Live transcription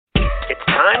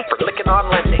time for Licking on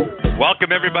Lending.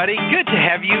 Welcome, everybody. Good to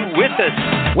have you with us.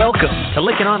 Welcome to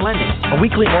Licking on Lending, a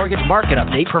weekly mortgage market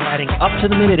update providing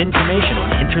up-to-the-minute information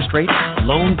on interest rates,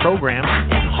 loan programs,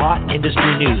 and hot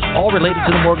industry news, all related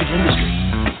to the mortgage industry.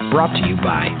 Brought to you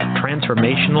by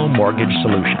Transformational Mortgage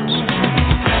Solutions.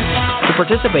 To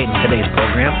participate in today's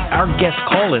program, our guest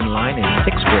call-in line is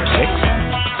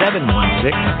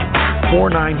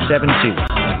 646-716-4972.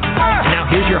 Now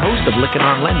here's your host of Licking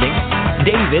on Lending,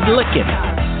 David Lickin.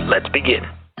 Let's begin.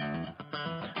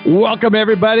 Welcome,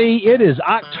 everybody. It is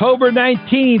October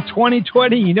 19th,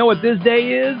 2020. You know what this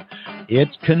day is?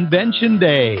 It's Convention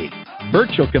Day.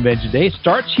 Virtual Convention Day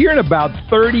starts here in about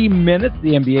 30 minutes.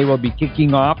 The NBA will be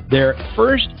kicking off their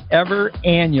first ever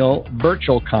annual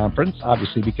virtual conference,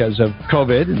 obviously because of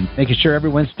COVID and making sure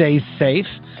everyone stays safe.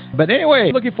 But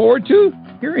anyway, looking forward to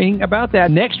hearing about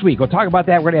that next week. We'll talk about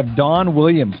that. We're going to have Dawn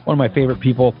Williams, one of my favorite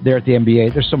people there at the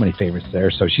NBA. There's so many favorites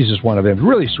there, so she's just one of them.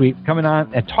 Really sweet, coming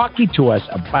on and talking to us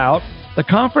about the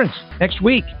conference next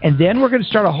week. And then we're going to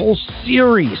start a whole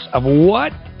series of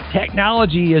what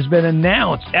technology has been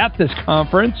announced at this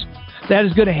conference that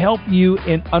is going to help you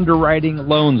in underwriting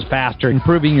loans faster,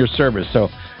 improving your service. So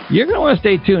you're going to want to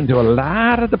stay tuned to a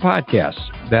lot of the podcasts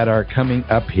that are coming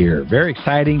up here. Very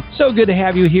exciting. So good to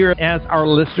have you here as our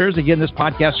listeners. Again, this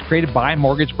podcast is created by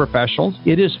mortgage professionals.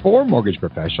 It is for mortgage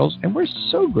professionals, and we're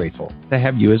so grateful to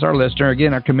have you as our listener.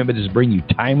 Again, our commitment is to bring you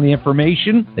timely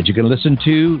information that you can listen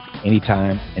to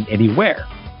anytime and anywhere.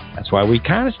 That's why we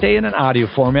kind of stay in an audio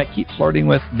format, keep flirting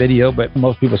with video, but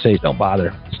most people say don't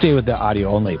bother. Stay with the audio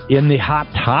only. In the Hot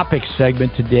Topics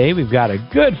segment today, we've got a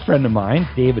good friend of mine,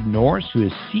 David Norris, who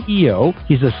is CEO.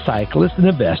 He's a cyclist, an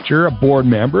investor, a board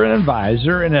member, an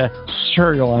advisor, and a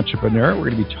serial entrepreneur.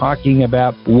 We're going to be talking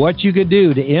about what you could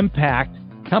do to impact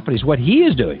companies, what he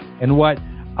is doing, and what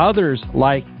others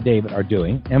like David are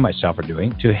doing, and myself are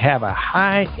doing, to have a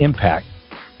high impact.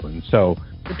 And so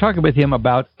we're talking with him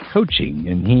about coaching,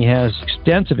 and he has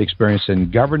extensive experience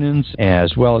in governance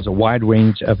as well as a wide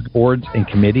range of boards and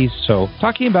committees. So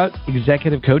talking about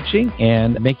executive coaching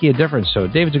and making a difference. So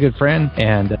David's a good friend,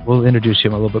 and we'll introduce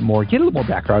him a little bit more, get a little more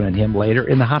background on him later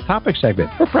in the Hot Topics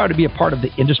segment. We're proud to be a part of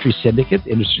the Industry Syndicate,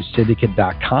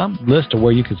 industrysyndicate.com, list of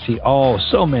where you can see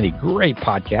so many great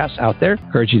podcasts out there.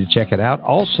 Encourage you to check it out.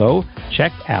 Also,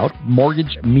 check out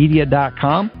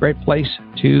mortgagemedia.com, great place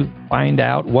to find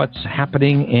out what's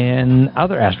happening in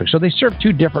other aspects. So they serve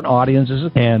two different audiences,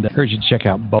 and I encourage you to check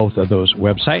out both of those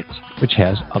websites, which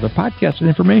has other podcasts and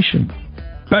information.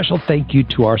 Special thank you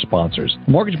to our sponsors,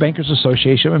 Mortgage Bankers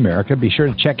Association of America. Be sure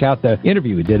to check out the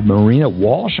interview we did with Marina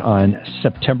Walsh on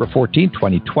September 14,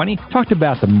 2020. Talked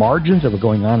about the margins that were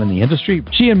going on in the industry.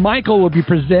 She and Michael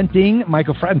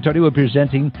Fratantoni will be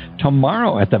presenting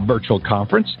tomorrow at the virtual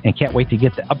conference, and can't wait to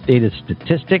get the updated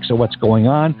statistics of what's going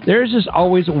on. There's just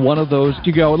always one of those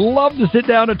to go. I'd love to sit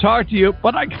down and talk to you,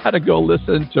 but I got to go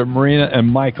listen to Marina and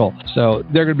Michael. So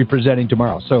they're going to be presenting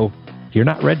tomorrow. So if you're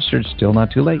not registered, still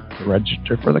not too late to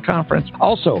register for the conference.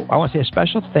 Also, I want to say a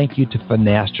special thank you to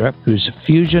Finastra, whose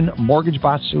Fusion Mortgage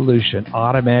Bot solution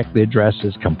automatically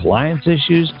addresses compliance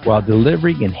issues while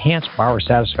delivering enhanced borrower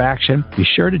satisfaction. Be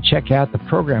sure to check out the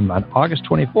program on August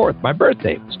 24th, my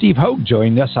birthday. Steve Hogue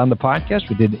joined us on the podcast.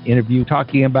 We did an interview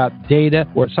talking about data,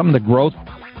 or some of the growth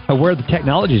of where the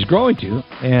technology is growing to,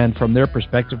 and from their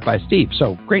perspective by Steve.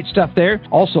 So great stuff there.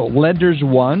 Also, Lenders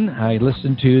One. I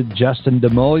listened to Justin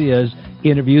DeMolia's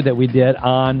interview that we did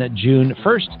on June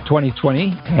 1st,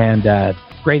 2020, and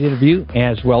great interview,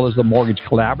 as well as the Mortgage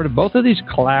Collaborative. Both of these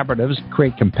collaboratives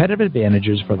create competitive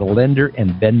advantages for the lender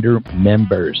and vendor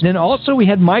members. And then also we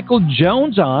had Michael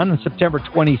Jones on September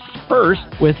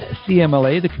 21st with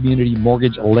CMLA, the Community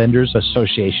Mortgage Lenders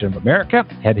Association of America.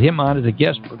 Had him on as a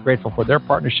guest. We're grateful for their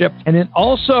partnership. And then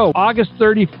also August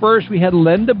 31st, we had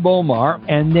Linda Bomar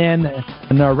and then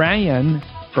Narayan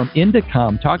from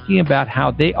Indicom talking about how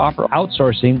they offer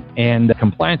outsourcing and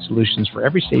compliance solutions for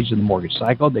every stage of the mortgage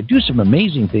cycle. They do some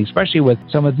amazing things, especially with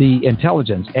some of the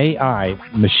intelligence, AI,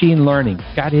 machine learning.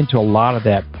 Got into a lot of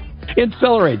that.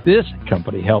 Accelerate. This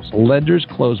company helps lenders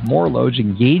close more loans,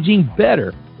 engaging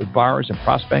better with borrowers and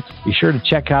prospects. Be sure to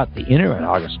check out the interview on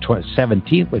August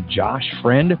 17th with Josh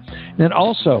Friend. And then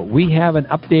also, we have an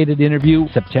updated interview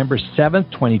September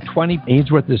 7th, 2020,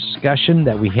 Ainsworth discussion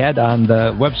that we had on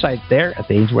the website there at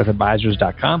the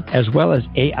ainsworthadvisors.com, as well as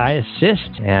AI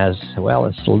Assist, as well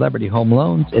as Celebrity Home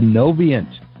Loans and Novient,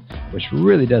 which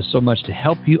really does so much to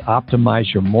help you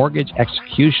optimize your mortgage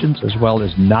executions, as well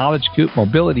as Knowledge Coop,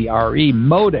 Mobility RE,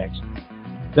 Modex,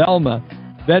 Velma,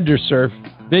 VendorSurf,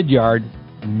 Vidyard,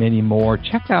 and many more.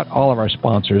 Check out all of our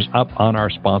sponsors up on our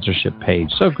sponsorship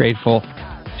page. So grateful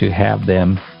to have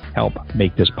them help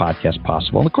make this podcast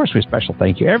possible. And of course, we special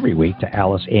thank you every week to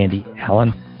Alice, Andy,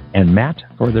 Alan, and Matt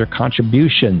for their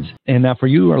contributions. And now for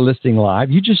you who are listening live,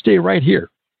 you just stay right here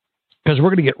because we're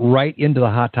going to get right into the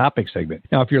Hot Topic segment.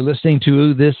 Now, if you're listening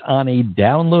to this on a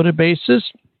downloaded basis,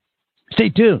 stay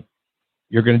tuned.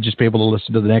 You're going to just be able to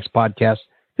listen to the next podcast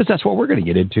because that's what we're going to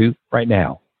get into right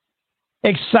now.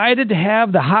 Excited to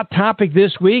have the Hot Topic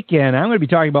this week, and I'm going to be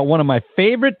talking about one of my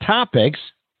favorite topics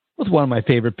with one of my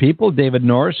favorite people, David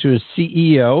Norris, who is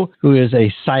CEO, who is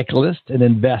a cyclist, an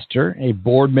investor, a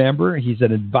board member. He's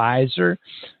an advisor,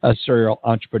 a serial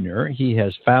entrepreneur. He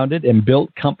has founded and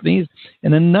built companies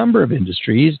in a number of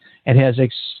industries and has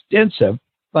extensive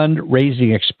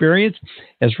fundraising experience,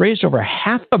 has raised over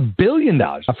 $500 million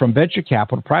from venture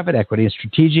capital, private equity, and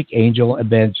strategic angel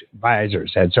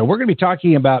advisors. And so we're going to be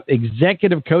talking about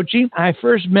executive coaching. I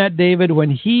first met David when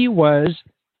he was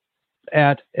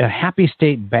at a Happy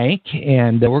State Bank,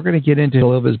 and we're going to get into a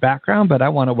little bit of his background, but I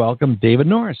want to welcome David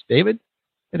Norris. David,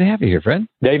 good to have you here, friend.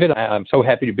 David, I'm so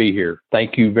happy to be here.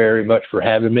 Thank you very much for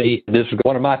having me. This is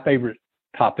one of my favorite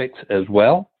topics as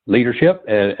well, leadership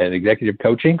and executive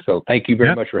coaching. So thank you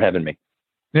very much for having me.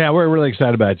 Yeah, we're really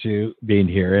excited about you being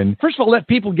here. And first of all, let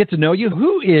people get to know you.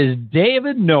 Who is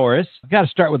David Norris? I've got to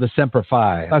start with a Semper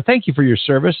Fi. Thank you for your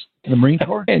service in the Marine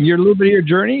Corps and your little bit of your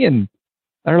journey, and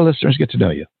our listeners get to know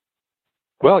you.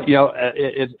 Well,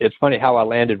 it's funny how I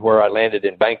landed where I landed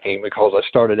in banking, because I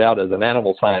started out as an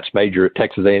animal science major at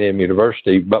Texas A&M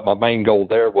University, but my main goal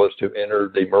there was to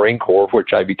enter the Marine Corps, which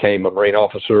I became a Marine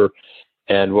officer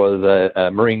and was a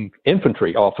Marine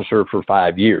infantry officer for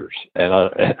 5 years. And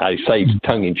I say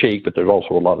tongue-in-cheek, but there's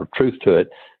also a lot of truth to it,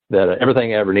 that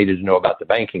everything I ever needed to know about the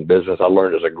banking business, I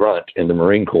learned as a grunt in the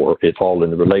Marine Corps. It's all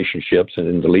in the relationships and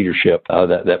in the leadership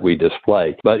that we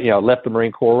display. But, I left the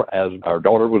Marine Corps as our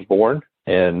daughter was born,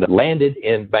 and landed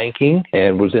in banking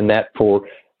and was in that for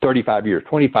 35 years,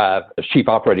 25 as chief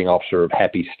operating officer of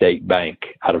Happy State Bank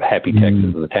out of Happy,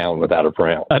 Texas, the town without a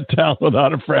frown. A town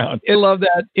without a frown. I love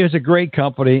that. It was a great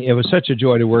company. It was such a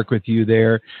joy to work with you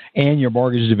there and your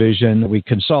mortgage division. We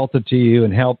consulted to you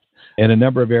and helped in a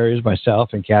number of areas,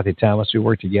 myself and Kathy Thomas. We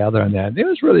worked together on that. It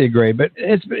was really great, but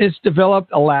it's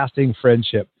developed a lasting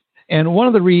friendship. And one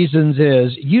of the reasons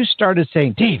is you started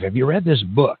saying, Dave, have you read this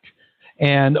book?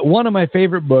 And one of my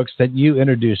favorite books that you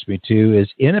introduced me to is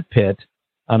In a Pit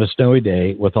on a Snowy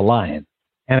Day with a Lion.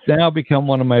 And it's now become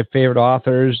one of my favorite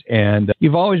authors. And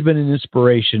you've always been an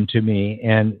inspiration to me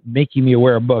and making me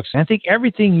aware of books. And I think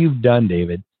everything you've done,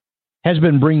 David, has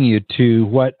been bringing you to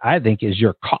what I think is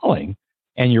your calling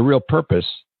and your real purpose.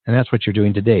 And that's what you're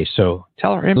doing today. So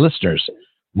tell our listeners,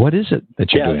 what is it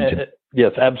that you're doing today?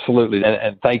 Yes, absolutely.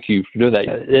 And thank you for doing that.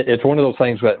 It's one of those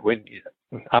things that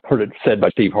I've heard it said by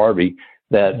Steve Harvey,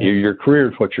 that your career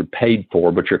is what you're paid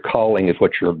for, but your calling is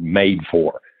what you're made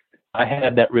for. I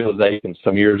had that realization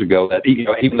some years ago that,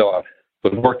 even though I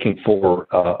was working for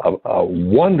a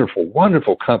wonderful,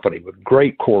 wonderful company with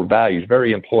great core values,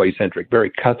 very employee-centric,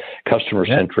 very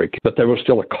customer-centric, but there was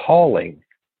still a calling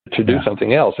to do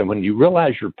something else. And when you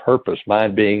realize your purpose,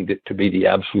 mine being to be the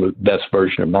absolute best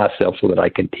version of myself so that I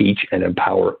can teach and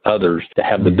empower others to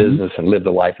have the business and live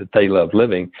the life that they love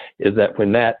living, is that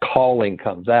when that calling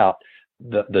comes out,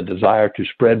 the desire to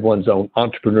spread one's own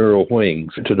entrepreneurial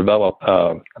wings, to develop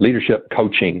a leadership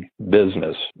coaching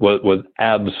business was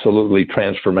absolutely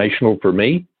transformational for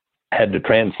me. I had to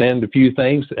transcend a few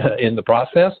things in the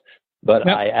process, but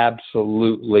I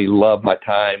absolutely love my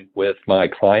time with my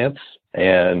clients,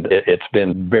 and it's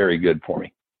been very good for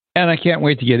me. And I can't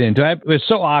wait to get into it. It was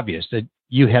so obvious that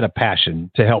you had a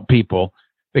passion to help people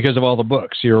because of all the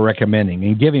books you were recommending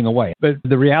and giving away. But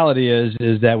the reality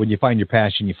is that when you find your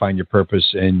passion, you find your purpose.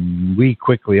 And we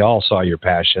quickly all saw your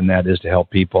passion. That is to help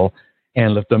people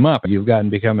and lift them up. You've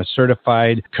become a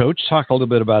certified coach. Talk a little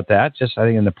bit about that, just I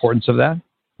think the importance of that.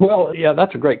 Well, yeah,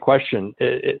 that's a great question.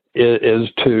 It is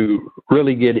to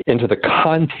really get into the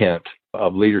content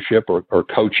of leadership or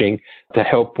coaching to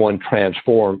help one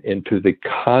transform into the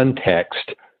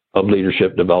context of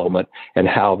leadership development and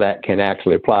how that can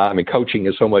actually apply. I mean, coaching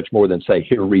is so much more than say,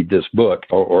 here, read this book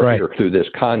or here, through this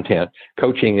content.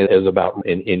 Coaching is about,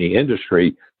 in any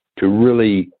industry, to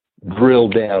really drill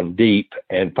down deep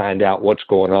and find out what's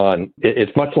going on.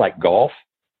 It's much like golf,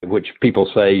 which people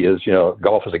say is,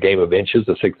 golf is a game of inches,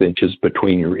 the 6 inches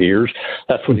between your ears.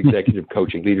 That's what executive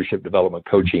coaching, leadership development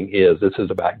coaching is. This is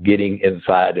about getting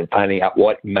inside and finding out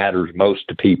what matters most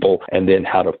to people and then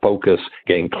how to focus,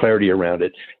 getting clarity around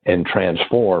it, and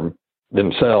transform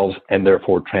themselves and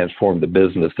therefore transform the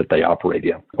business that they operate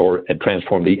in and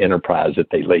transform the enterprise that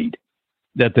they lead.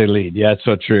 That they lead. Yeah, it's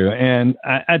so true. And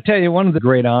I tell you, one of the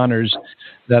great honors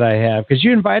that I have, because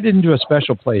you're invited into a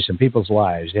special place in people's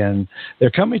lives, and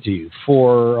they're coming to you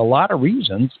for a lot of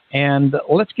reasons. And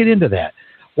let's get into that.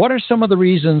 What are some of the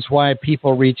reasons why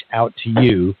people reach out to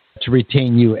you to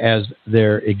retain you as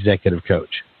their executive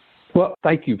coach? Well,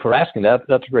 thank you for asking that.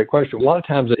 That's a great question. A lot of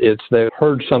times it's they've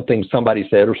heard something somebody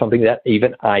said or something that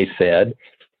even I said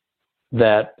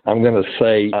that I'm going to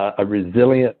say a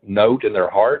resilient note in their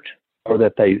heart, or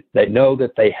that they know that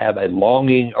they have a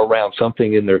longing around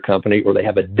something in their company, or they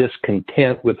have a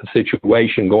discontent with the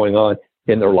situation going on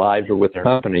in their lives or with their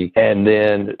company. And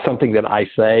then something that I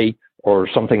say or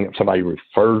something that somebody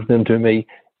refers them to me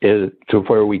is to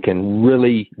where we can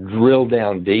really drill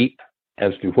down deep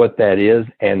as to what that is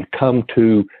and come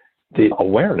to the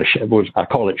awareness. I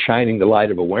call it shining the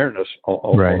light of awareness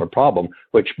on a problem,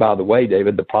 which, by the way,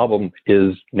 David, the problem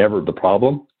is never the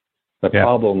problem. The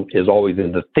problem is always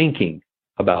in the thinking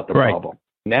about the problem.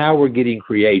 Now we're getting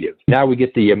creative. Now we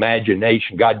get the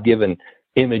imagination, God-given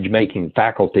image-making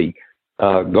faculty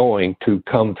going to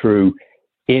come through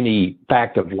any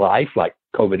fact of life, like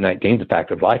COVID-19 is a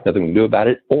fact of life, nothing we can do about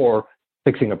it, or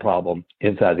fixing a problem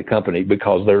inside the company,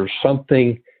 because there's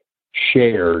something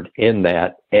shared in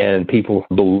that, and people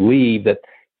believe that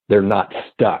they're not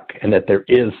stuck and that there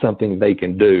is something they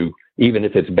can do, even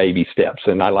if it's baby steps.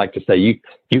 And I like to say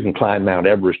you can climb Mount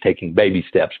Everest taking baby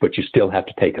steps, but you still have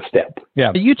to take a step.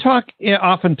 Yeah. You talk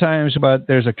oftentimes about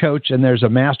there's a coach and there's a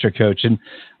master coach. And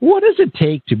what does it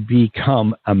take to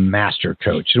become a master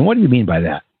coach? And what do you mean by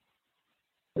that?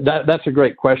 That's a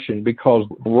great question, because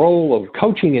the role of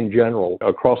coaching in general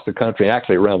across the country,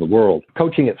 actually around the world,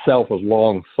 coaching itself was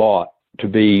long thought to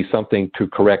be something to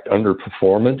correct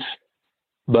underperformance.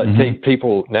 But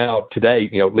people now today,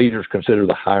 leaders consider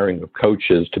the hiring of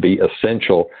coaches to be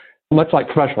essential. Much like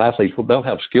professional athletes, they'll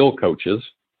have skill coaches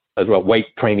as well, weight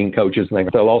training coaches, and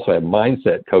they'll also have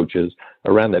mindset coaches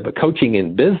around that. But coaching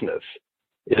in business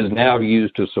is now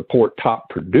used to support top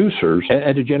producers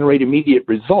and to generate immediate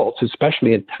results,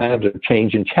 especially in times of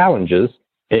change and challenges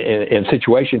in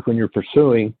situations when you're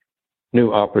pursuing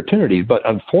new opportunities. But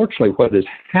unfortunately, what has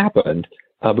happened,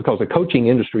 because the coaching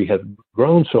industry has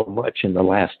grown so much in the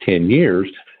last 10 years,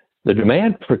 the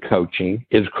demand for coaching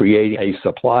is creating a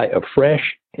supply of fresh,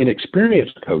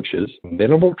 inexperienced coaches,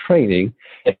 minimal training,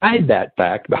 and hide that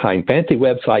fact behind fancy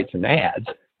websites and ads,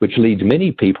 which leads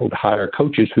many people to hire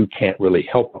coaches who can't really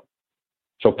help them.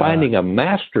 So finding a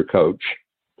master coach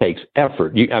takes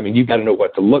effort. You've got to know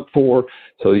what to look for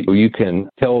so you can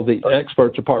tell the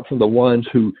experts apart from the ones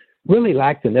who really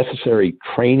lack the necessary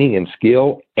training and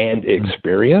skill and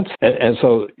experience. And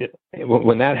so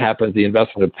when that happens, the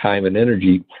investment of time and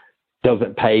energy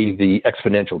doesn't pay the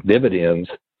exponential dividends,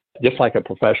 just like a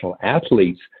professional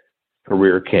athlete's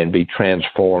career can be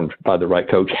transformed by the right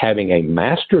coach. Having a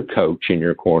master coach in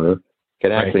your corner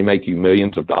can actually make you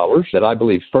millions of dollars, that I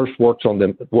believe first works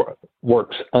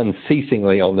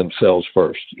unceasingly on themselves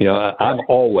first. I'm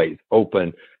always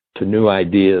open to new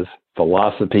ideas,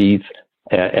 philosophies,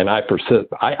 and I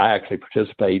actually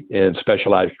participate in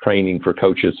specialized training for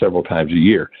coaches several times a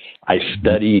year. I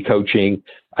study coaching,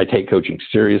 I take coaching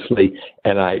seriously,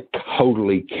 and I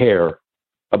totally care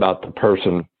about the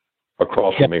person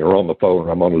across from me or on the phone, or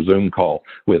I'm on a Zoom call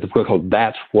with, because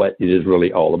that's what it is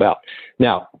really all about.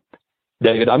 Now,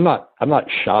 David, I'm not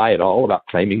shy at all about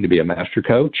claiming to be a master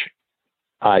coach.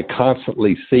 I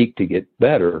constantly seek to get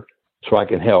better so I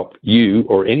can help you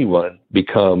or anyone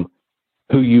become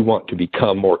who you want to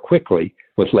become more quickly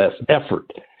with less effort.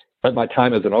 At my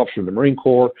time as an officer of the Marine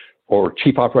Corps, or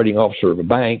chief operating officer of a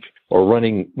bank, or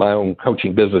running my own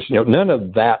coaching business, none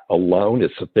of that alone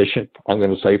is sufficient, I'm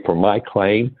going to say, for my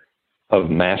claim of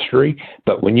mastery.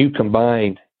 But when you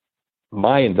combine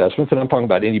my investments, and I'm talking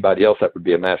about anybody else that would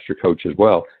be a master coach as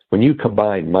well, when you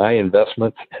combine my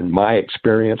investments and my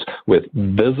experience with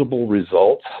visible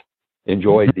results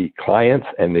enjoyed the clients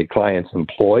and the clients'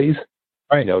 employees,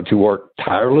 to work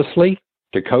tirelessly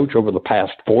to coach over the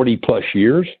past 40 plus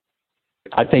years,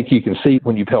 I think you can see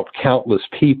when you've helped countless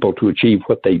people to achieve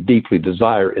what they deeply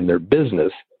desire in their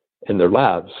business, in their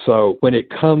lives. So when it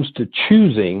comes to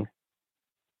choosing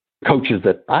coaches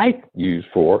that I use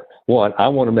for, one, I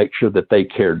want to make sure that they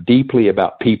care deeply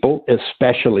about people,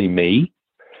 especially me.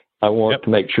 I want to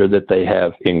make sure that they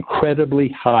have incredibly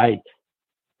high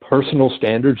personal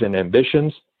standards and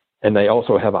ambitions, and they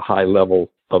also have a high level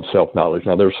of self-knowledge.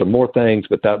 Now, there's some more things,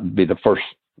 but that would be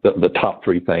the top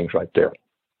three things right there.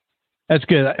 That's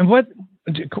good. And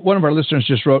one of our listeners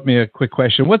just wrote me a quick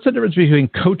question. What's the difference between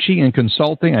coaching and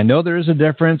consulting? I know there is a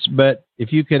difference, but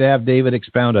if you could have David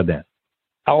expound on that.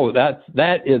 Oh,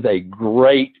 that is a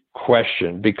great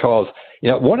question because,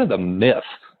 one of the myths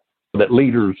that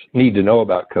leaders need to know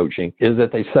about coaching is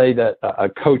that they say that a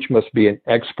coach must be an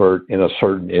expert in a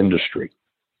certain industry.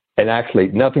 And actually,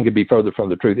 nothing could be further from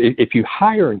the truth. If you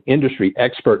hire an industry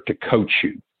expert to coach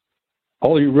you,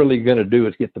 all you're really going to do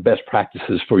is get the best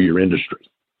practices for your industry.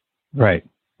 Right.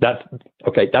 That's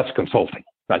consulting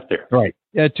right there. Right.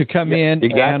 To come in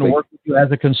exactly. and work with you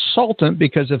as a consultant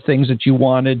because of things that you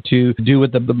wanted to do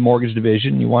with the mortgage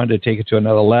division. You wanted to take it to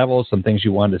another level, some things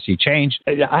you wanted to see changed.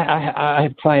 I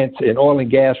have clients in oil and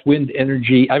gas, wind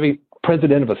energy. I mean,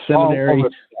 president of a seminary,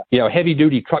 heavy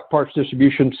duty truck parts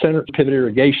distribution, center pivot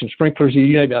irrigation, sprinklers.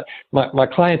 My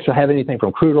clients will have anything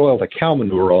from crude oil to cow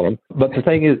manure on them. But the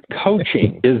thing is,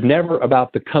 coaching is never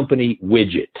about the company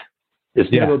widget.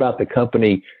 It's never about the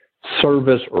company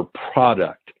service or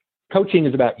product. Coaching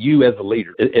is about you as a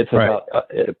leader. It's about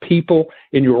people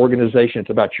in your organization. It's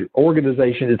about your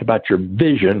organization. It's about your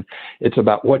vision. It's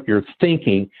about what you're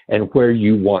thinking and where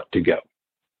you want to go.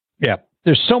 Yeah.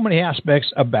 There's so many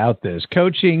aspects about this.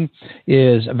 Coaching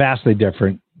is vastly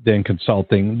different than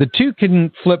consulting. The two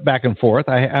can flip back and forth.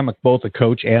 I'm both a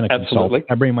coach and a consultant.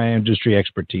 I bring my industry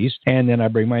expertise, and then I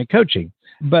bring my coaching.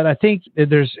 But I think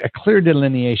there's a clear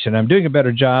delineation. I'm doing a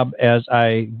better job as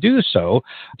I do so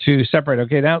to separate.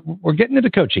 Okay, now we're getting into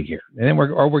coaching here, and then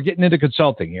we're getting into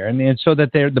consulting here, and so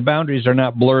that the boundaries are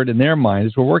not blurred in their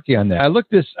minds. We're working on that. I looked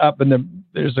this up, and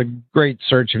there's a great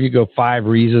search. If you go 5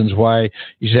 reasons why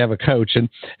you should have a coach,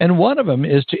 and one of them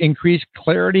is to increase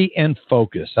clarity and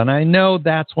focus. And I know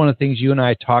that's one of the things you and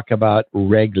I talk about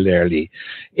regularly.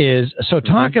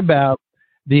 Talk about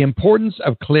the importance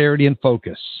of clarity and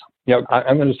focus.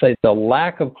 I'm going to say the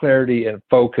lack of clarity and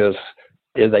focus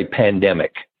is a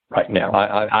pandemic right now.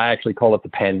 I actually call it the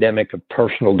pandemic of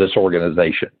personal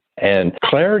disorganization. And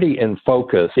clarity and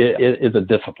focus is a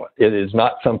discipline. It is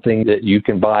not something that you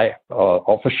can buy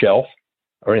off a shelf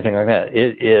or anything like that.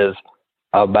 It is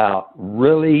about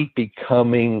really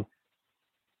becoming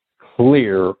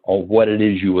clear on what it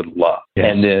is you would love.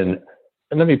 Yes. And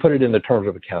let me put it in the terms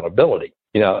of accountability.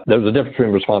 There's a difference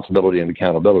between responsibility and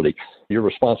accountability. You're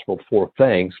responsible for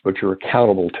things, but you're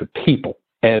accountable to people.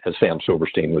 And as Sam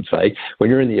Silverstein would say, when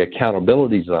you're in the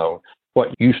accountability zone, what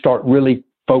you start really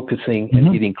focusing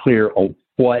and getting clear on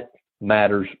what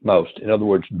matters most. In other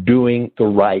words, doing the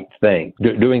right thing,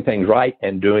 doing things right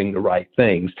and doing the right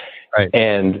things. Right.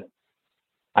 And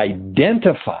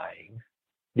identifying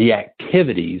the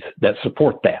activities that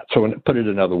support that. So to put it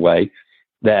another way,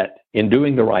 that in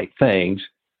doing the right things,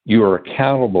 you are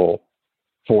accountable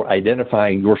for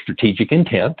identifying your strategic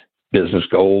intent, business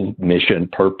goal, mission,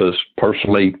 purpose,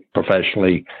 personally,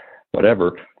 professionally,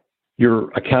 whatever. You're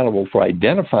accountable for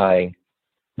identifying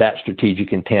that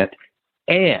strategic intent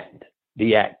and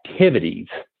the activities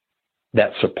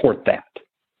that support that.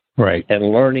 Right.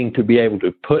 And learning to be able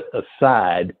to put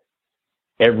aside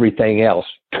everything else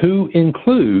to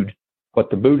include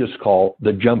what the Buddhists call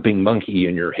the jumping monkey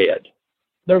in your head.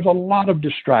 There's a lot of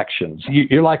distractions.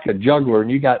 You're like a juggler, and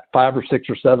you got 5 or 6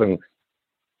 or 7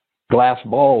 glass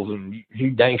balls, and you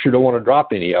dang sure don't want to drop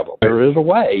any of them. There is a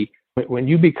way when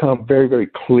you become very, very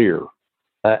clear,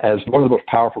 as one of the most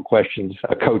powerful questions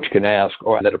a coach can ask,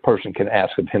 or that a person can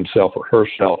ask of himself or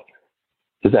herself,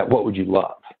 is that what would you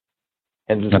love?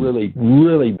 And just really,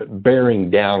 really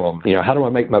bearing down on, how do I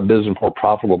make my business more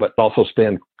profitable, but also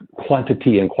spend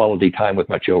quantity and quality time with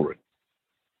my children?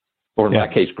 Or in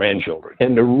my case, grandchildren,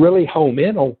 and to really home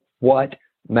in on what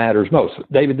matters most.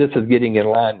 David, this is getting in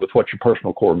line with what your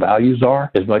personal core values are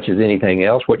as much as anything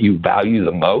else, what you value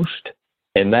the most.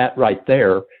 And that right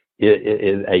there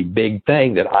is a big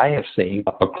thing that I have seen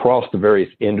across the various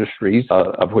industries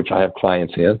of which I have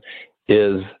clients in,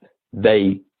 is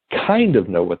they kind of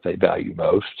know what they value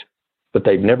most, but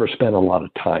they've never spent a lot of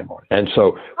time on it. And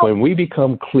so when we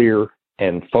become clear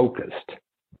and focused,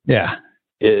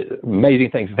 amazing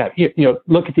things happen.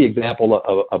 Look at the example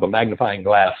of a magnifying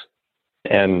glass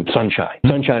and sunshine.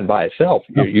 Sunshine by itself,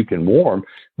 you can warm,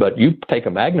 but you take a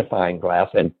magnifying glass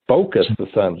and focus the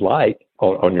sun's light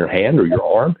on your hand or your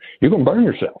arm, you're going to burn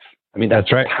yourself. I mean,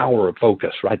 that's right. The power of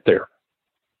focus right there.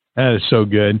 That is so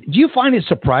good. Do you find it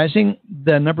surprising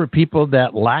the number of people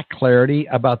that lack clarity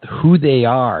about who they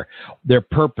are, their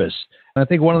purpose? And I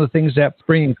think one of the things that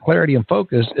bringing clarity and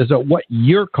focus is what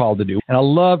you're called to do. And I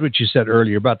loved what you said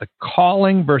earlier about the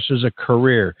calling versus a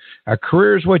career. A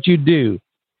career is what you do.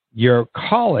 Your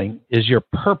calling is your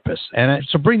purpose. And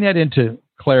so bring that into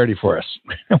clarity for us.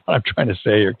 What I'm trying to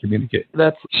say or communicate.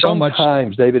 That's so much.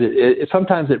 Sometimes, David,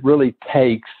 sometimes it really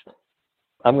takes,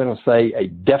 I'm going to say, a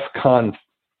DEFCON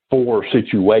 4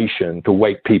 situation to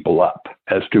wake people up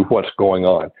as to what's going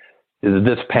on.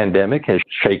 This pandemic has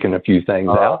shaken a few things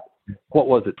out. what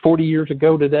was it, 40 years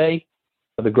ago today,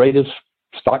 the greatest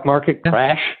stock market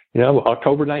crash,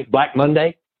 October 9th, Black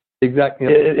Monday. Exactly.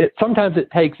 Sometimes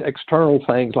it takes external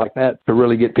things like that to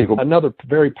really get people. Another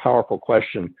very powerful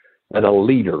question that a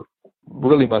leader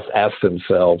really must ask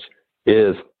themselves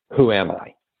is, who am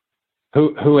I?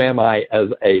 Who am I as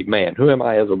a man? Who am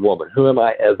I as a woman? Who am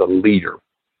I as a leader?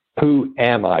 Who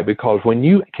am I? Because when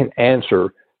you can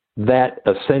answer that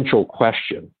essential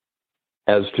question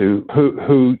as to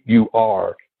who you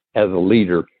are as a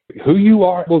leader, who you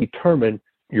are will determine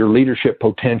your leadership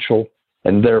potential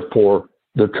and therefore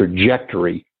the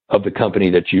trajectory of the company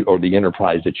that you or the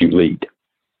enterprise that you lead.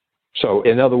 So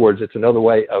in other words, it's another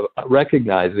way of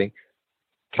recognizing,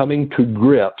 coming to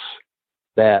grips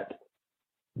that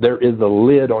there is a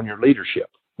lid on your leadership.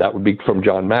 That would be from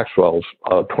John Maxwell's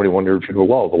 21 Irrefutable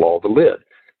Law, the law of the lid.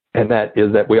 And that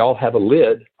is that we all have a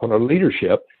lid on our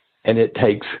leadership, and it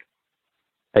takes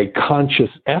a conscious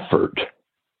effort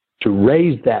to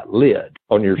raise that lid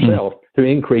on yourself to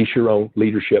increase your own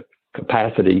leadership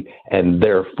capacity and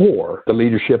therefore the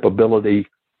leadership ability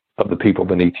of the people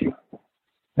beneath you.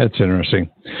 That's interesting.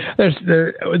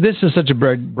 This is such a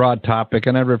broad topic,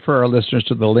 and I'd refer our listeners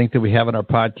to the link that we have in our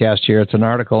podcast here. It's an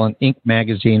article in Inc.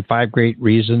 magazine, 5 Great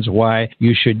Reasons Why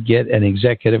You Should Get an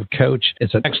Executive Coach.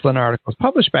 It's an excellent article. It's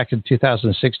published back in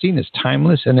 2016. It's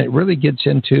timeless, and it really gets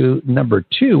into number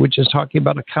 2, which is talking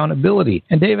about accountability.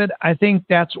 And David, I think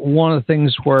that's one of the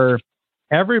things where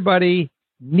everybody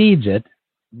needs it.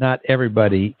 Not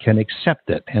everybody can accept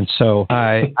it. And so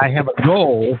I have a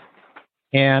goal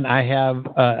and I have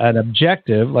an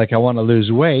objective, like I want to lose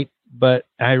weight, but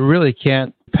I really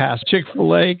can't pass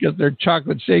Chick-fil-A because their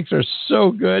chocolate shakes are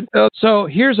so good. So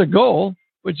here's a goal,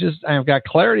 which is I've got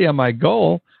clarity on my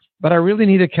goal, but I really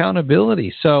need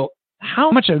accountability. So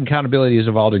how much accountability is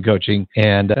involved in coaching?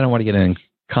 And I don't want to get into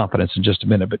confidence in just a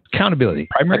minute, but accountability.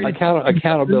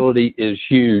 Accountability is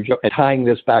huge. And tying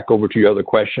this back over to your other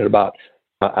question about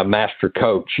a master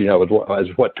coach, as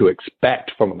what to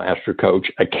expect from a master coach,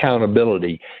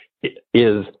 accountability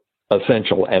is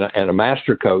essential. And a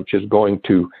master coach is going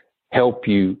to help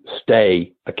you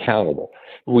stay accountable.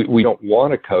 We don't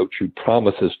want a coach who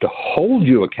promises to hold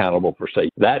you accountable per se.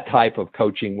 That type of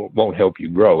coaching won't help you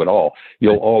grow at all.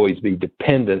 You'll always be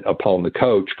dependent upon the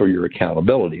coach for your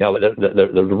accountability. Now,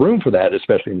 there's room for that,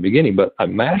 especially in the beginning, but a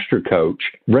master coach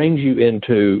brings you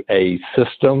into a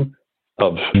system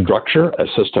of structure, a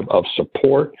system of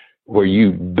support, where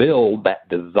you build that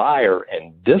desire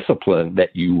and discipline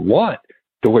that you want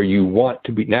to where you want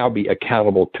to be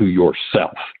accountable to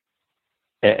yourself.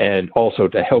 And also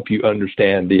to help you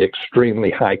understand the extremely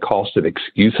high cost of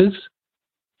excuses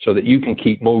so that you can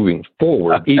keep moving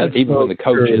forward. Even when the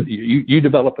coach is, you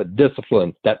develop a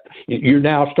discipline that you're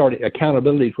now starting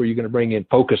accountability where you're going to bring in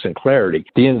focus and clarity.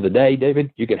 At the end of the day,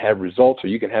 David, you can have results or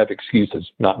you can have excuses,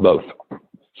 not both.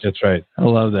 That's right. I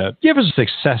love that. Give us a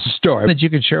success story that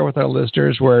you can share with our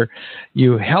listeners where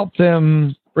you help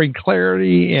them bring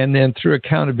clarity, and then through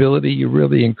accountability, you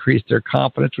really increase their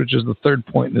confidence, which is the third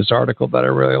point in this article that I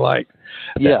really like.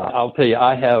 Yeah, I'll tell you,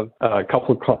 I have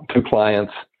two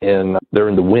clients, and they're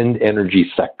in the wind energy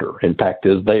sector. In fact,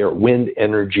 they are wind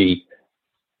energy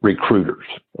recruiters,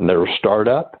 and they're a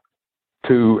startup,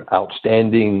 2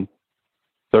 outstanding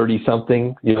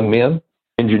 30-something young men,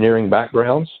 engineering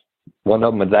backgrounds. One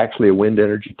of them is actually a wind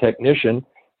energy technician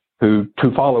who,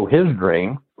 to follow his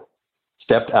dream,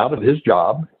 stepped out of his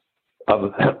job,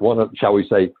 of one of, shall we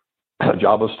say, a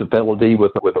job of stability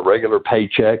with a regular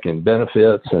paycheck and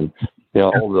benefits and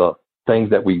all the things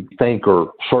that we think are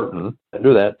certain, and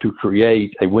do that to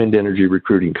create a wind energy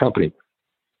recruiting company.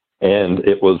 And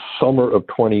it was summer of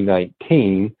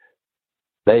 2019.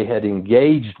 They had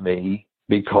engaged me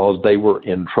because they were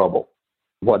in trouble.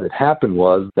 What had happened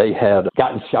was they had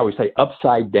gotten, shall we say,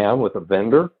 upside down with a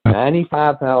vendor,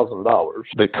 $95,000.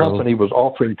 The company was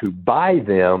offering to buy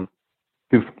them,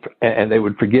 and they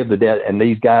would forgive the debt, and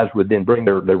these guys would then bring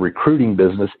their recruiting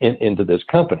business into this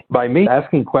company. By me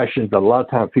asking questions that a lot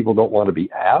of times people don't want to be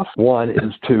asked, one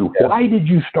is why did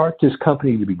you start this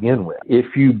company to begin with?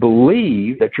 If you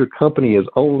believe that your company is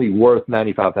only worth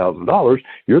 $95,000,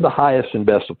 you're the highest and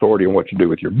best authority on what to do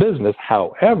with your business.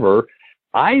 However,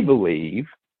 I believe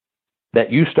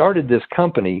that you started this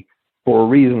company for a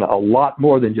reason a lot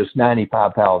more than just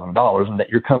 $95,000, and that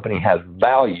your company has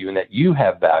value and that you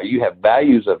have value. You have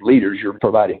values of leaders. You're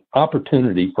providing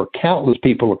opportunity for countless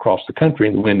people across the country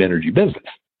in the wind energy business.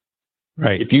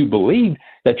 Right. If you believe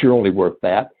that you're only worth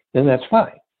that, then that's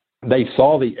fine. They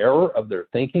saw the error of their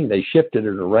thinking. They shifted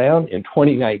it around. In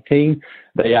 2019,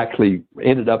 they actually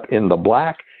ended up in the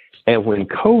black. And when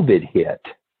COVID hit,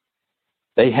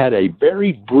 They had a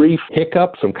very brief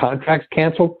hiccup, some contracts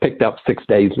canceled, picked up 6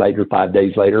 days later, 5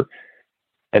 days later,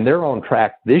 and they're on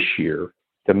track this year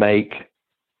to make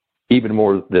even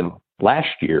more than last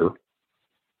year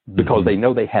because they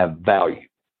know they have value.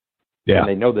 Yeah. And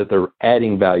they know that they're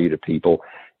adding value to people.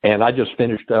 And I just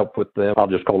finished up with them. I'll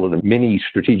just call it a mini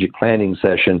strategic planning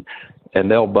session, and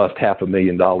they'll bust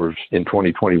 $500,000 in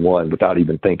 2021 without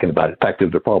even thinking about it. In fact,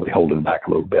 they're probably holding back a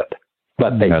little bit.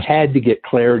 But they had to get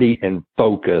clarity and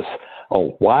focus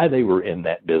on why they were in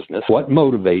that business, what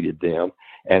motivated them,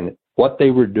 and what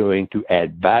they were doing to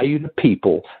add value to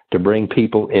people, to bring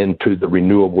people into the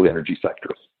renewable energy sector.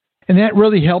 And that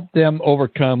really helped them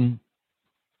overcome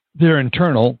their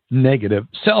internal negative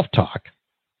self-talk,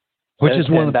 which is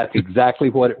one of that's exactly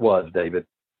what it was, David.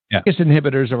 Yeah. It's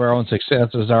inhibitors of our own success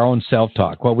is our own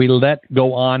self-talk, what we let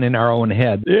go on in our own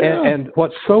head. Yeah. And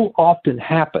what so often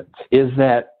happens is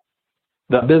that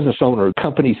the business owner,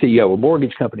 company CEO, or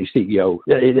mortgage company CEO,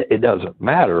 it doesn't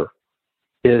matter,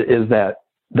 is that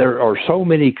there are so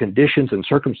many conditions and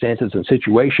circumstances and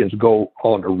situations go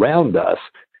on around us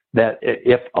that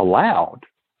if allowed,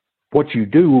 what you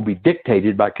do will be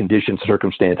dictated by conditions,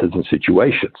 circumstances, and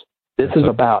situations. This is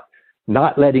about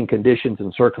not letting conditions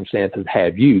and circumstances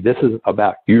have you. This is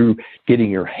about you getting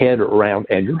your head around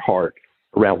and your heart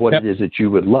around what it is that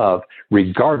you would love,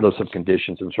 regardless of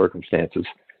conditions and circumstances.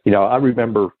 You know, I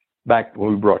remember back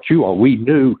when we brought you on, we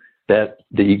knew that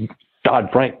the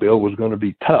Dodd-Frank bill was going to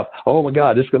be tough. Oh my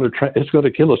God, it's going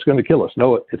to kill us. It's going to kill us.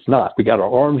 No, it's not. We got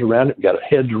our arms around it. We got our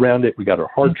heads around it. We got our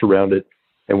hearts around it,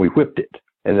 and we whipped it.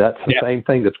 And that's the same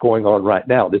thing that's going on right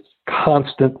now. This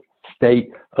constant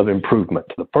state of improvement.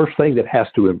 The first thing that has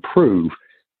to improve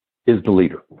is the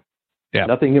leader. Yeah.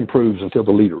 Nothing improves until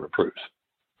the leader improves.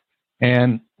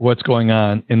 And what's going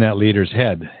on in that leader's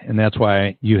head. And that's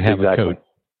why you have a coach.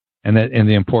 And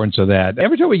the importance of that.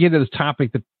 Every time we get to this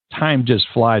topic, the time just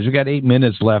flies. We've got 8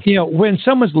 minutes left. You know, when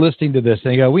someone's listening to this,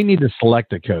 they go, we need to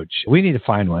select a coach. We need to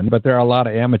find one. But there are a lot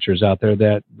of amateurs out there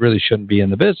that really shouldn't be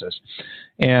in the business.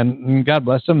 And God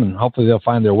bless them, and hopefully they'll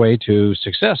find their way to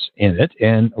success in it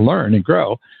and learn and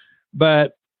grow.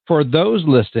 But for those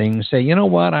listening, say, you know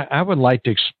what, I would like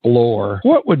to explore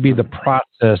what would be the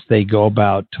process they go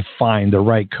about to find the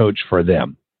right coach for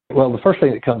them. Well, the first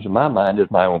thing that comes to my mind is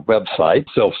my own website,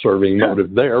 self-serving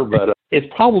motive there, but it's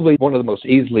probably one of the most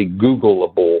easily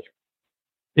Googleable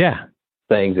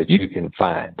things that you can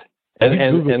find.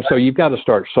 And so you've got to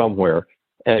start somewhere.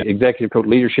 And executive coach,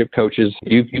 leadership coaches,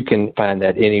 you can find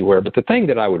that anywhere. But the thing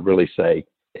that I would really say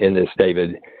in this,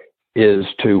 David, is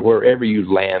to wherever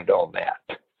you land on that,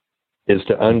 is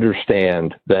to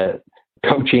understand that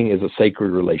coaching is a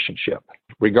sacred relationship,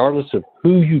 regardless of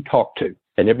who you talk to.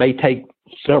 And it may take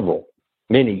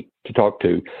many to talk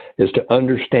to, is to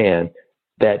understand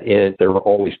that there are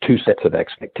always two sets of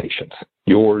expectations,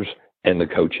 yours and the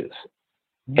coaches.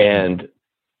 And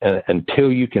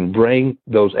until you can bring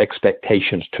those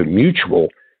expectations to mutual,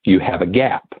 you have a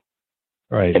gap.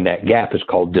 Right. And that gap is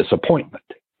called disappointment.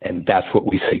 And that's what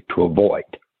we seek to avoid.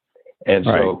 And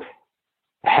so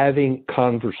having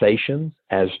conversations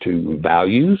as to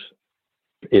values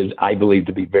is, I believe,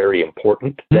 to be very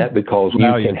important. That because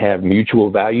you can have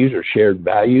mutual values or shared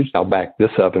values. I'll back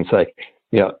this up and say,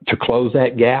 you know, to close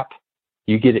that gap,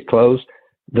 you get it closed,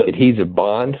 the adhesive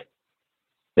bond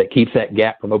that keeps that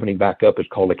gap from opening back up is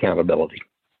called accountability.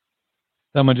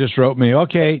 Someone just wrote me,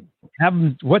 okay,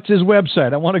 what's his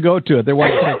website? I want to go to it. They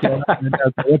want to check it out.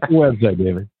 What's the website,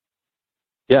 David?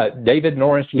 Yeah,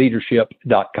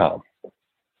 davidnorrisleadership.com. Let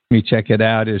me check it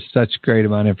out. There's such great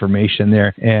amount of information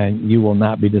there, and you will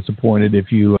not be disappointed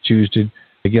if you choose to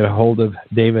get a hold of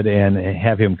David and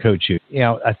have him coach you. You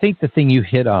know, I think the thing you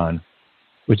hit on,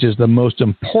 which is the most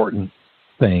important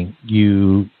thing,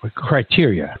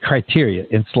 criteria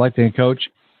in selecting a coach,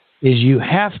 is you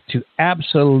have to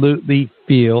absolutely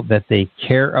feel that they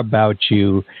care about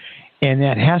you, and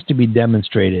that has to be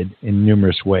demonstrated in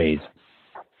numerous ways.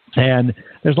 And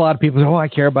there's a lot of people who say, oh, I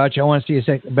care about you, I want to see you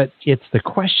say, but it's the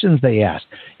questions they ask.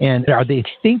 And are they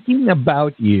thinking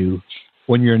about you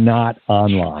when you're not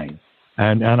online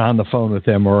and on the phone with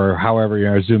them or however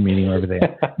you're in a Zoom meeting or everything?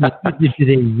 Do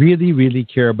they really, really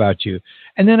care about you?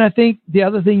 And then I think the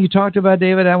other thing you talked about,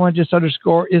 David, I want to just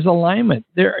underscore is alignment.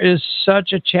 There is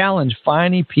such a challenge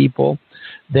finding people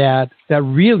that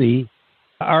really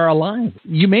are aligned.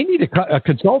 You may need a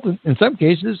consultant in some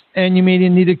cases, and you may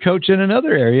need a coach in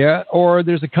another area, or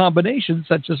there's a combination,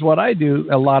 such as what I do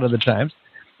a lot of the times.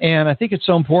 And I think it's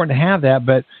so important to have that.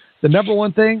 But the number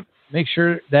one thing, make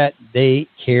sure that they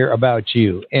care about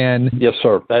you. And yes,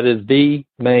 sir. That is the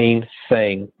main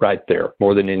thing right there,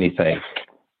 more than anything.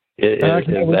 Is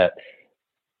that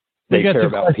they care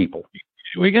about people.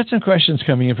 We got some questions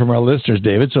coming in from our listeners,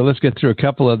 David, so let's get through a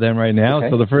couple of them right now. Okay.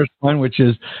 So the first one, which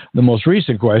is the most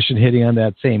recent question, hitting on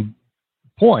that same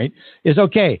point, is,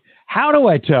 okay, how do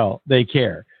I tell they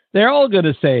care? They're all going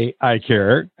to say, I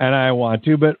care, and I want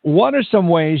to, but what are some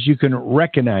ways you can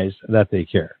recognize that they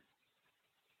care?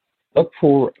 Look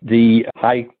for the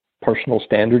high personal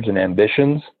standards and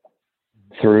ambitions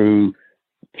through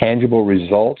tangible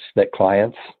results that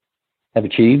clients have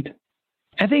achieved.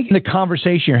 I think in the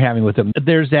conversation you're having with them,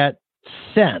 there's that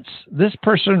sense, this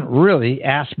person really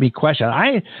asked me questions.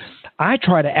 I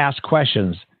try to ask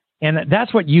questions, and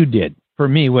that's what you did for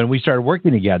me when we started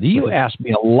working together. You asked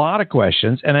me a lot of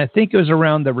questions, and I think it was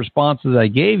around the responses I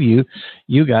gave you,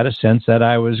 you got a sense that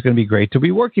I was going to be great to be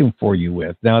working for you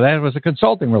with. Now, that was a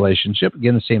consulting relationship.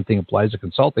 Again, the same thing applies to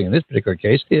consulting in this particular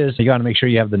case, is you got to make sure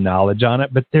you have the knowledge on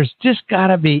it, but there's just got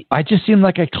to be, I just seemed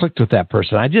like I clicked with that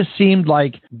person. I just seemed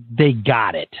like they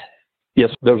got it.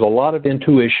 Yes, there's a lot of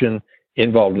intuition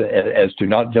involved as to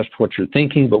not just what you're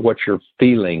thinking, but what you're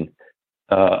feeling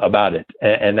about it.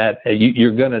 And that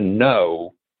you're going to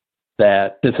know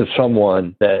that this is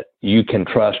someone that you can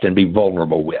trust and be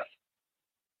vulnerable with.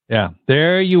 Yeah.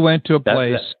 There you went to a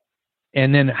place.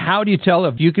 And then how do you tell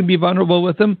if you can be vulnerable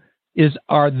with them?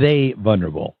 Are they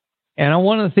vulnerable? And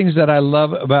one of the things that I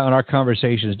love about our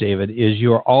conversations, David, is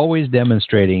you're always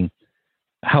demonstrating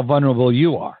how vulnerable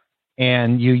you are.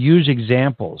 And you use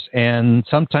examples. And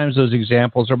sometimes those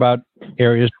examples are about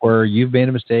areas where you've made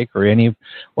a mistake or anyone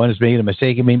has made a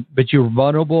mistake. I mean, but you're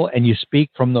vulnerable and you speak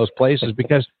from those places,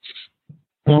 because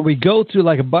when we go through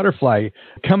like a butterfly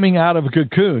coming out of a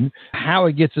cocoon, how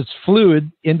it gets its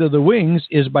fluid into the wings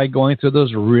is by going through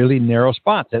those really narrow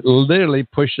spots. It literally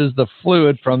pushes the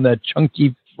fluid from that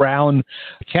chunky brown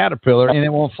caterpillar, and it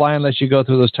won't fly unless you go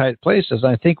through those tight places.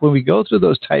 And I think when we go through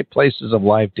those tight places of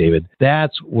life, David,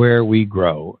 that's where we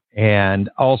grow. And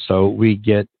also we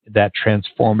get that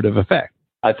transformative effect.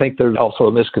 I think there's also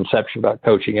a misconception about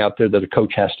coaching out there that a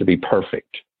coach has to be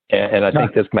perfect. And I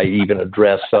think this may even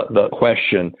address the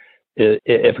question,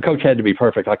 if a coach had to be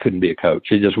perfect, I couldn't be a coach.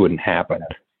 It just wouldn't happen.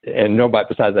 And nobody,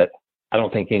 besides that, I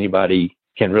don't think anybody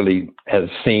has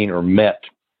seen or met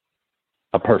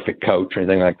a perfect coach or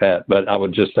anything like that. But I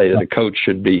would just say that a coach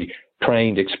should be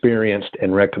trained, experienced,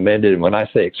 and recommended. And when I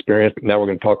say experienced, now we're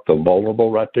going to talk the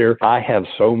vulnerable right there. I have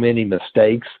so many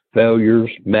mistakes, failures,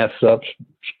 mess ups,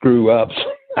 screw ups,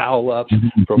 foul ups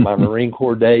from my Marine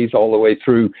Corps days all the way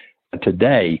through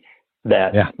today.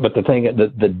 But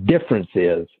the difference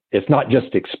is, it's not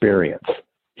just experience.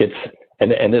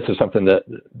 And this is something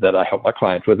that I help my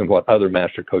clients with, and what other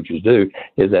master coaches do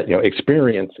is that,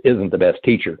 experience isn't the best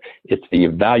teacher. It's the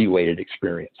evaluated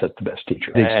experience that's the best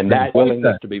teacher. And that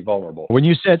willingness to be vulnerable. When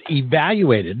you said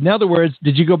evaluated, in other words,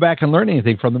 did you go back and learn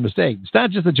anything from the mistake? It's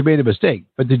not just that you made a mistake,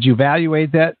 but did you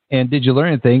evaluate that, and did you learn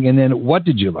anything? And then what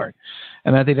did you learn?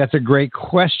 And I think that's a great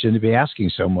question to be asking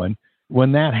someone.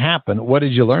 When that happened, what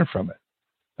did you learn from it?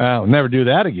 I'll never do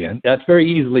that again. That's very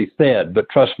easily said, but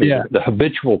trust me, the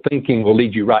habitual thinking will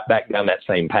lead you right back down that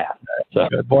same path. So.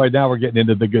 Boy, now we're getting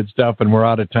into the good stuff, and we're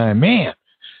out of time. Man,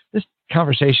 this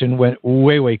conversation went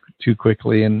way, way too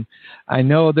quickly, and I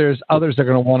know there's others that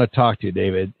are going to want to talk to you,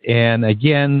 David. And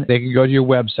again, they can go to your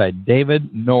website,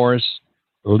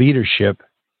 davidnorrisleadership.com.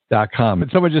 And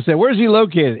someone just said, where's he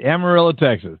located? Amarillo,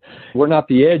 Texas. We're not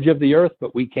the edge of the earth,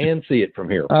 but we can see it from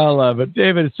here. I love it.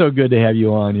 David, it's so good to have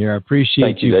you on here. I appreciate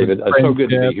Thank you, David. It's so good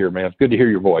to be here, man. It's good to hear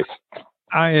your voice.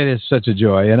 It is such a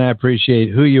joy, and I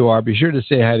appreciate who you are. Be sure to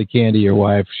say hi to Candy, your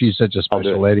wife. She's such a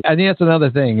special lady. I think that's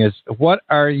another thing is, do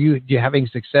you having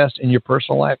success in your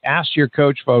personal life? Ask your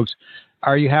coach, folks,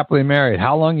 are you happily married?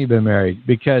 How long have you been married?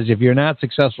 Because if you're not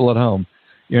successful at home,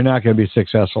 you're not going to be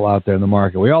successful out there in the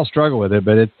market. We all struggle with it,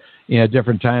 but at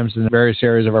different times in various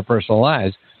areas of our personal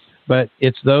lives. But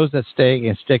it's those that stay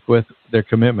and stick with their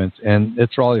commitments, and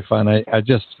it's really fun. I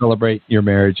just celebrate your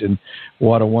marriage and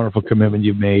what a wonderful commitment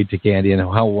you've made to Candy, and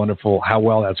how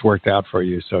well that's worked out for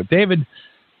you. So, David,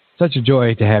 such a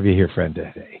joy to have you here, friend,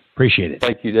 today. Appreciate it.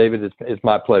 Thank you, David. It's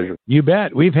my pleasure. You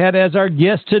bet. We've had as our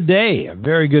guest today a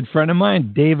very good friend of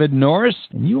mine, David Norris,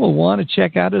 and you will want to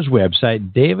check out his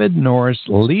website,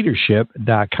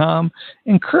 davidnorrisleadership.com.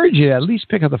 Encourage you to at least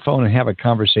pick up the phone and have a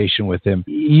conversation with him.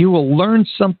 You will learn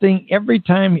something every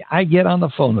time I get on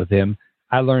the phone with him.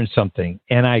 I learn something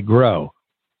and I grow.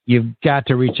 You've got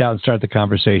to reach out and start the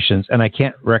conversations, and I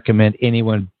can't recommend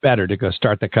anyone better to go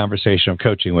start the conversation of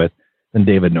coaching with than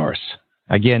David Norris.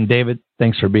 Again, David,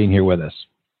 thanks for being here with us.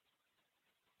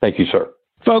 Thank you, sir.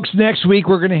 Folks, next week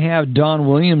we're going to have Don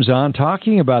Williams on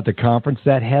talking about the conference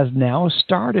that has now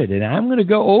started. And I'm going to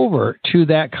go over to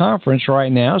that conference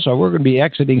right now. So we're going to be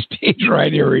exiting stage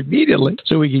right here immediately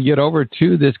so we can get over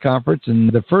to this conference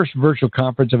and the first virtual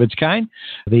conference of its kind,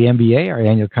 the MBA, our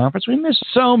annual conference. We miss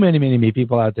so many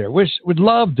people out there. Would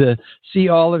love to see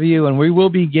all of you, and we will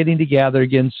be getting together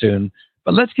again soon.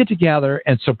 But let's get together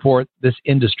and support this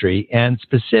industry. And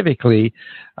specifically,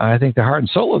 I think the heart and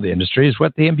soul of the industry is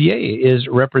what the MBA is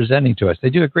representing to us. They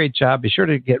do a great job. Be sure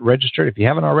to get registered. If you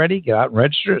haven't already, get out and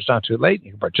register. It's not too late. You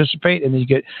can participate, and then you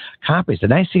get copies. The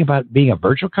nice thing about being a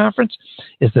virtual conference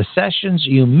is the sessions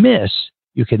you miss,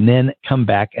 you can then come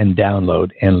back and download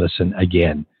and listen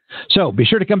again. So be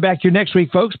sure to come back here next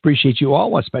week, folks. Appreciate you all.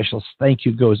 One special thank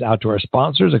you goes out to our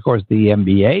sponsors, of course, the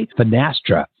MBA,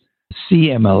 Finastra,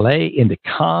 CMLA,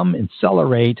 Indicom,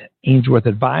 Accelerate, Ainsworth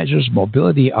Advisors,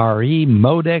 Mobility RE,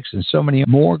 Modex, and so many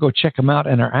more. Go check them out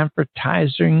on our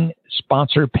advertising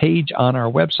sponsor page on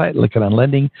our website,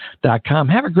 LickenOnLending.com.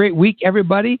 Have a great week,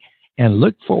 everybody, and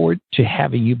look forward to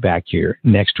having you back here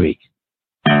next week.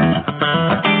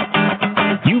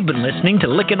 You've been listening to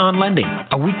Lykken on Lending,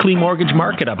 a weekly mortgage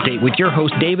market update with your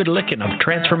host, David Lykken of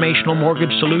Transformational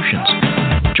Mortgage Solutions.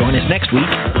 Join us next week,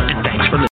 and thanks for listening.